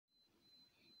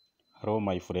Hello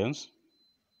my friends,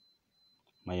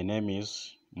 my name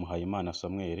is Muhayimana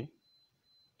Samuel.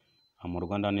 I'm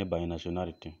Rwandan by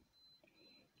nationality.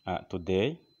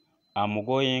 Today I'm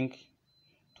going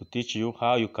to teach you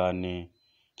how you can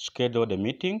schedule the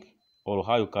meeting or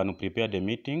how you can prepare the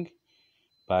meeting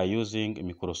by using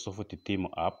Microsoft Team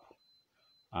app,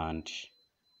 and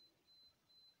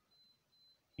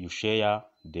you share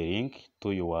the link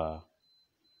to your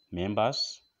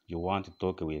members you want to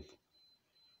talk with.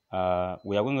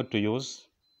 We are going to use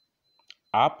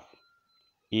app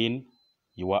in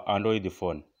your Android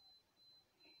phone.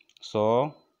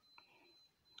 So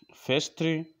first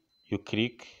you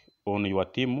click on your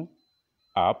Team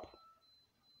app.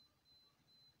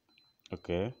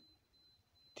 Okay,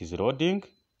 it is loading.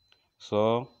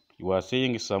 So you are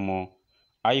seeing some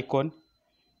icon.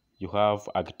 You have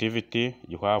activity,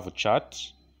 you have chat,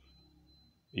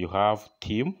 you have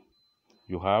team,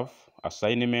 you have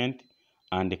assignment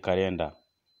and calendar.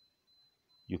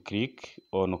 You click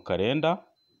on calendar.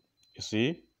 You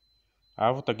see,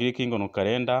 after clicking on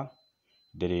calendar,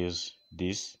 there is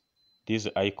this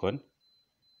icon,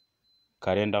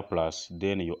 calendar plus,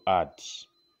 then you add.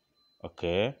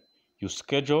 Okay, you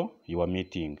schedule your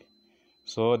meeting.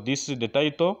 So this is the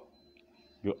title.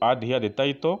 You add here the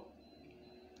title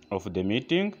of the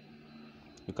meeting.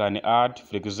 You can add,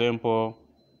 for example,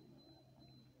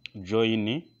 join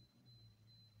me.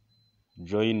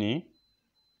 Join me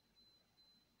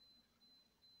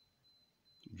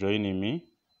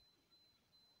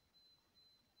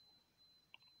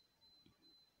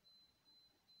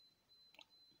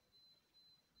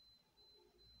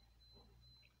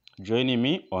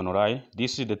online.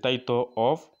 This is the title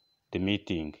of the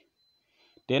meeting.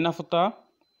 Then after,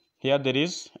 here there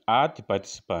is add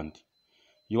participant.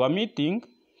 Your meeting,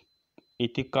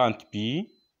 it can't be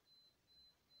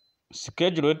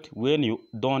scheduled when you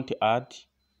don't add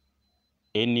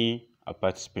any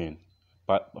participant.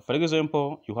 But for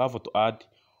example, you have to add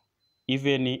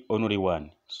even only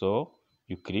one. So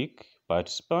you click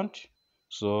participant.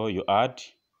 So you add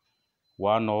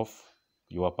one of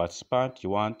your participant you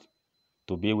want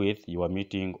to be with your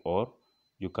meeting, or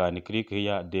you can click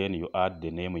here, then you add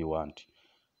the name you want.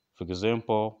 For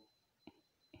example,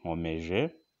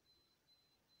 Nkomeje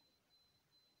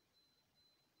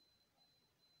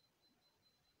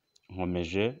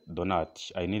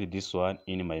Donat. I need this one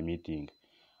in my meeting.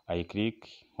 I click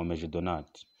Nkomeje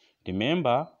Donat.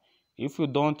 Remember, if you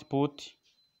don't put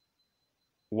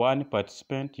one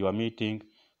participant, your meeting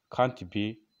can't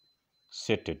be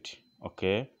settled.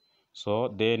 Okay, so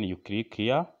then you click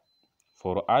here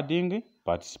for adding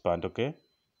participant. Okay,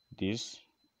 this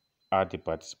add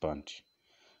participant.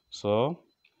 So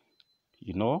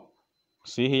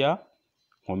see here,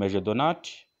 Nkomeje Donat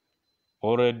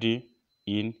already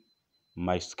in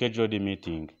my scheduled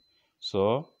meeting.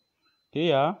 So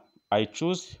here I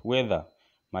choose whether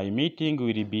my meeting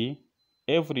will be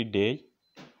every day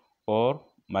or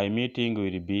my meeting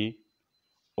will be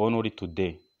only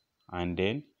today, and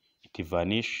then it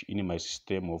vanish in my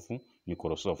system of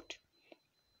Microsoft.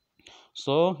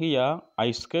 So here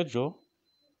I schedule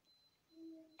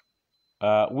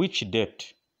which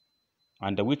date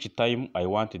and which time I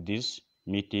want this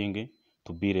meeting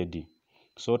to be ready.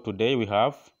 So today we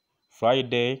have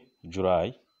Friday,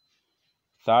 July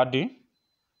 3rd,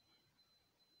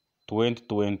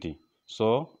 2020.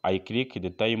 So I click the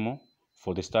time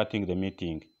for the starting the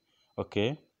meeting.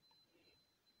 Okay,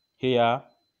 here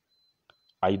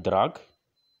I drag.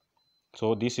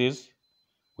 So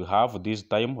we have this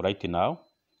time right now.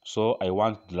 So I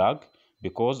want drag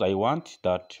because I want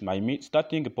that my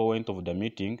starting point of the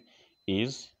meeting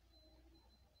is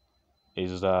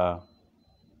 8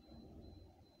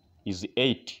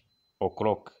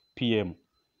 o'clock p.m.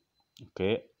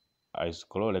 Okay, I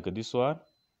scroll like this one,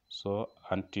 so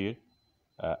until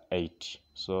 8.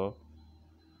 So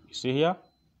you see here,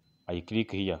 I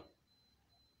click here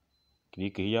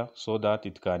so that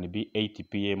it can be 8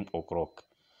 p.m. o'clock.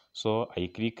 So I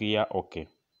click here, okay.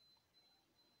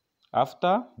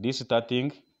 After this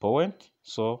starting point,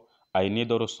 so I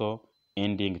need also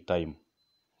ending time.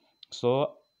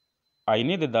 So I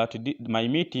need that my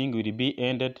meeting will be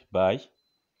ended by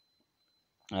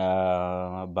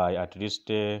at least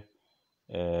 10.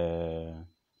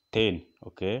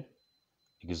 Okay,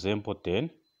 example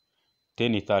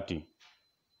 10:30.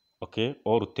 Okay,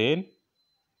 or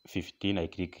 10:15. I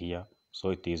click here, so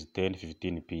it is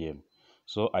 10:15 p.m.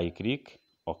 So I click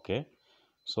okay.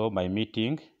 So my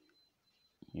meeting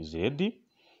is ready.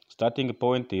 Starting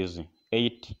point is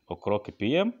 8 o'clock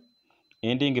p.m.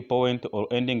 Ending point or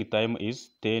ending time is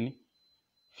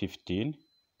 10:15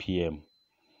 p.m.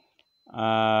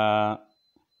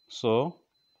 So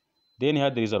then here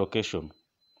there is a location.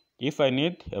 If I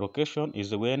need a location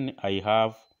is when I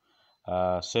have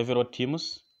several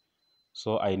teams,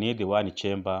 so I need one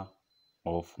chamber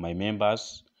of my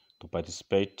members to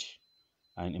participate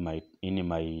and in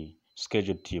my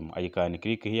scheduled team. I can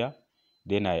click here,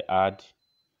 then I add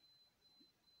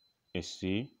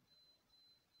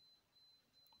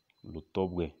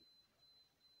Lutobwe.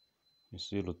 You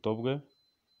see Lutobwe.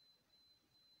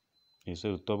 You see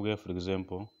Lutobwe, for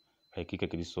example, I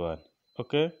click this one.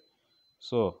 Okay,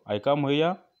 so I come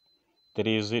here, there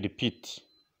is a repeat.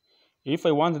 If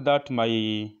I want that my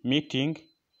meeting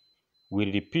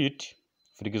will repeat,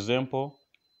 for example,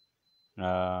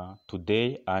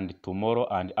 today and tomorrow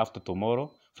and after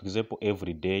tomorrow, for example,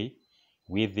 every day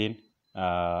within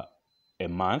a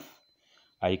month,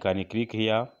 I can click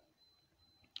here,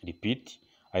 repeat.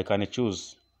 I can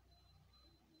choose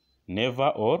never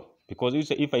or, because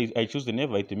if I choose the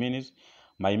never, it means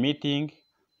my meeting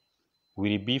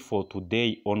will be for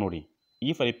today only.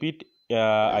 If I repeat,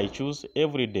 I choose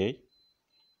every day,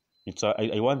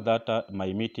 I want that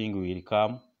my meeting will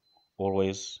come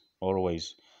always.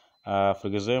 For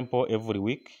example, every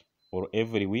week,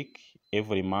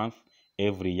 every month,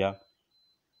 every year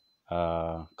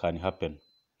can happen.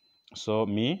 So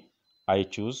I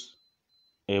choose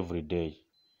every day.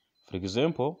 For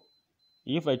example,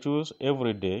 if I choose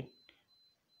every day,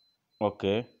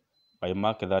 okay, I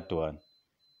mark that one,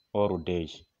 all day.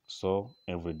 So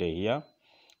every day here.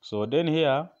 So then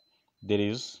here, there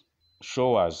is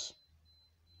showers.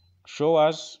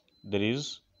 There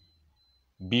is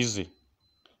busy.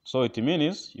 So it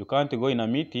means you can't go in a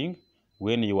meeting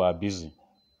when you are busy.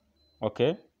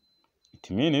 Okay? It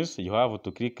means you have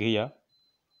to click here.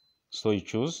 So you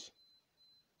choose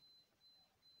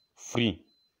free.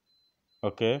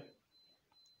 Okay?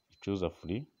 You choose a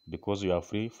free because you are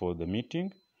free for the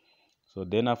meeting. So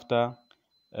then after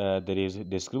there is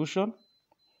description.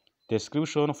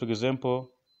 Description, for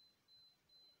example,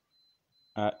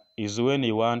 is when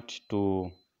you want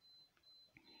to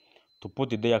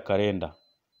put their calendar.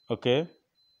 Okay?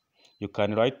 You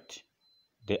can write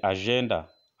the agenda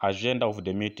of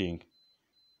the meeting.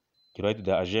 You write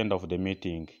the agenda of the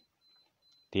meeting.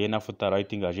 Then after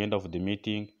writing agenda of the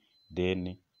meeting,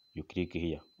 then you click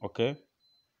here. Okay?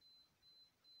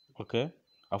 Okay?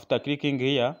 After clicking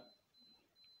here,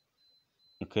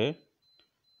 okay,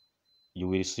 you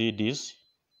will see this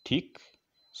tick.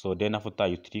 So then after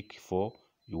you tick for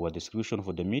your description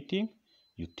for the meeting,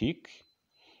 you tick.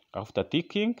 After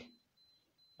ticking,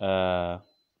 our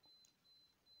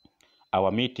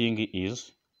meeting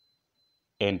is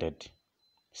ended.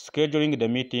 Scheduling the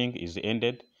meeting is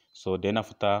ended. So then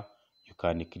after you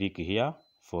can click here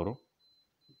for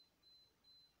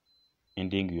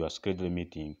ending your scheduled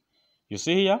meeting. You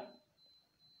see here,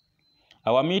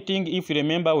 our meeting, if you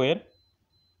remember well,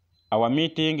 our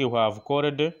meeting you have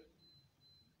called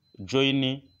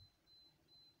join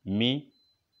me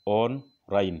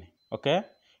online. Okay?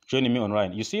 Join me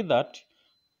online. You see that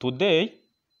today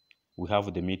we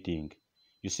have the meeting.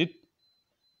 You see,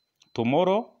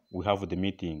 tomorrow we have the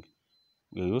meeting.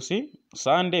 You see,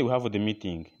 Sunday we have the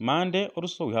meeting. Monday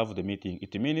also we have the meeting.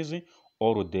 It means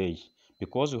all day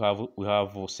because we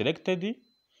have selected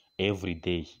every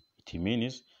day. It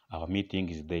means our meeting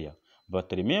is there.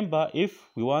 But remember, if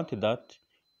we want that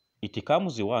it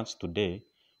comes once today,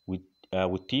 we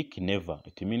tick never.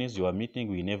 It means your meeting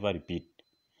will never repeat.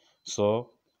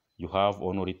 So you have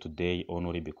only today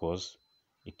only because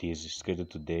it is scheduled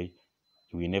today.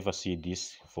 You will never see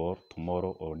this for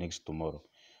tomorrow or next tomorrow.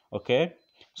 Okay?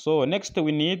 So next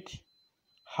we need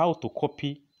how to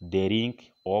copy the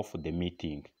link of the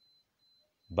meeting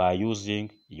by using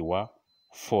your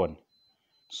phone.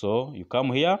 So you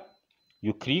come here,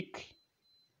 you click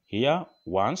here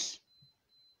once.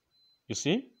 You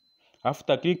see?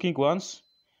 After clicking once,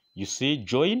 you see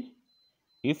join.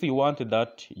 If you want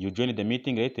that you join the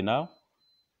meeting right now,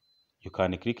 you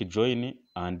can click join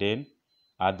and then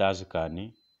others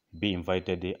can be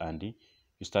invited and you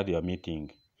start your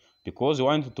meeting. Because you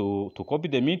want to copy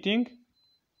the meeting,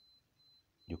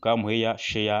 you come here,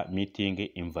 share meeting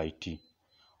invite.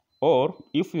 Or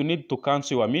if you need to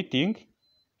cancel your meeting,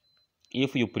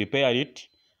 if you prepare it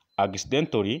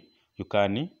accidentally, you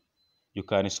can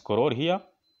scroll here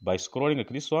by scrolling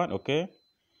this one, okay?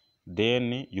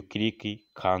 Then you click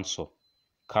cancel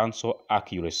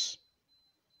accuracy.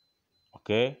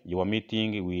 Okay, your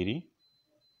meeting will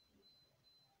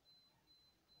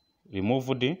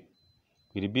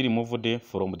be removed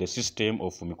from the system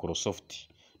of Microsoft.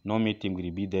 No meeting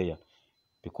will be there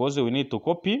because we need to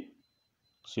copy.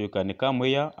 So you can come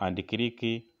here and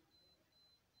click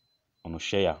on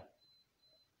share.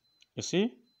 You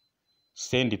see,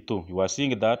 send to. You are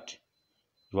seeing that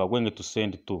you are going to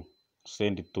send to,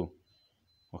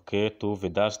 okay, to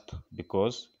Vedast,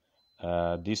 because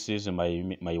this is my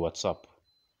WhatsApp.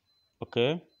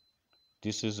 Okay,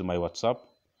 this is my WhatsApp.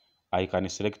 I can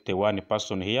select one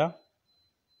person here.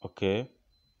 Okay,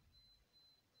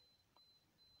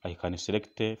 I can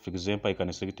select, for example, I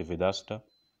can select Vedasta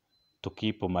to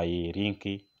keep my link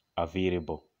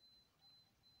available.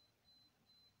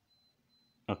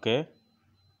 Okay,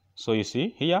 so you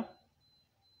see here,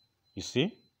 you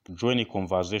see, join a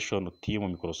conversation team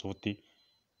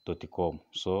Microsoft.com.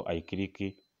 So I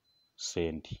click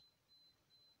send.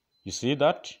 You see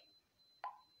that?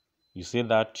 You see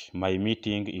that my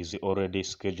meeting is already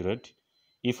scheduled.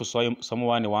 If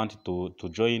someone wants to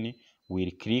join,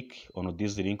 we'll click on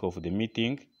this link of the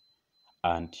meeting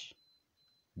and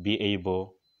be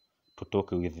able to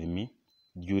talk with me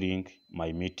during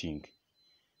my meeting.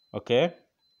 Okay?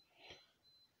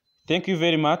 Thank you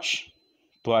very much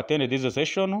to attend this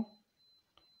session.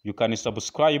 You can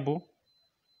subscribe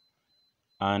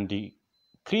and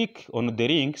click on the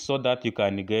link so that you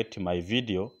can get my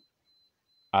video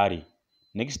early.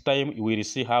 Next time we will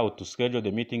see how to schedule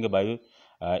the meeting by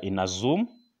in a Zoom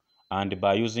and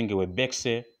by using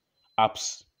Webex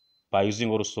apps, by using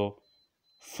also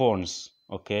phones.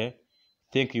 Okay,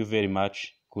 thank you very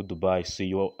much. Goodbye. See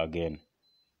you again.